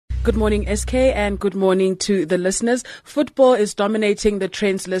Good morning, SK, and good morning to the listeners. Football is dominating the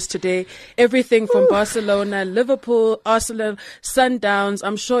trends list today. Everything from Barcelona, Liverpool, Arsenal, Sundowns.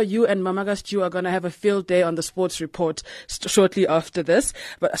 I'm sure you and Mamaga Stew are going to have a field day on the sports report shortly after this.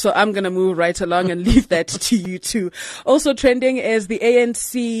 So I'm going to move right along and leave that to you too. Also trending is the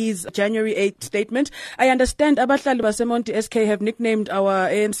ANC's January 8th statement. I understand Abahlali Basemonti SK have nicknamed our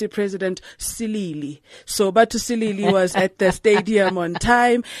ANC president Silili. So Batu Silili was at the stadium on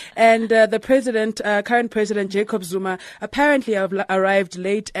time. And the president, current president Jacob Zuma, apparently arrived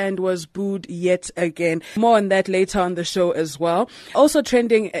late and was booed yet again. More on that later on the show as well. Also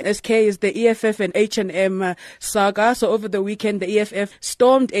trending, SK, is the EFF and H&M saga. So over the weekend, the EFF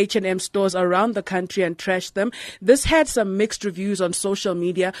stormed H&M stores around the country and trashed them. This had some mixed reviews on social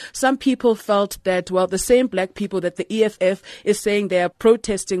media. Some people felt that, well, the same black people that the EFF is saying they are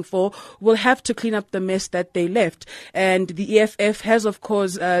protesting for will have to clean up the mess that they left. And the EFF has, of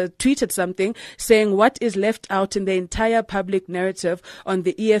course, tweeted something saying what is left out in the entire public narrative on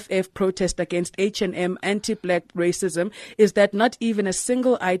the EFF protest against H&M anti-black racism is that not even a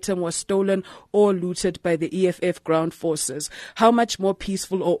single item was stolen or looted by the EFF ground forces. How much more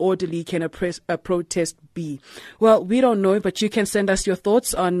peaceful or orderly can a protest be? Well, we don't know, but you can send us your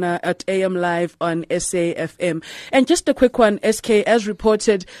thoughts on at AM Live on SAfm. And just a quick one, SK, as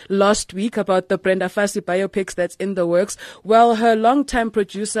reported last week about the Brenda Fassie Biopics that's in the works. Well, her longtime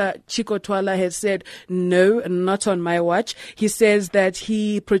producer Chicco Twala has said, no, not on my watch. He says that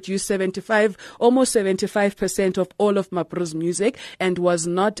he produced almost 75% of all of Mabru's music and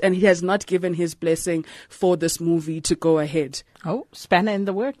he has not given his blessing for this movie to go ahead. Oh, spanner in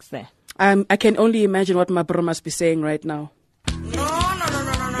the works there. I can only imagine what Mabru must be saying right now.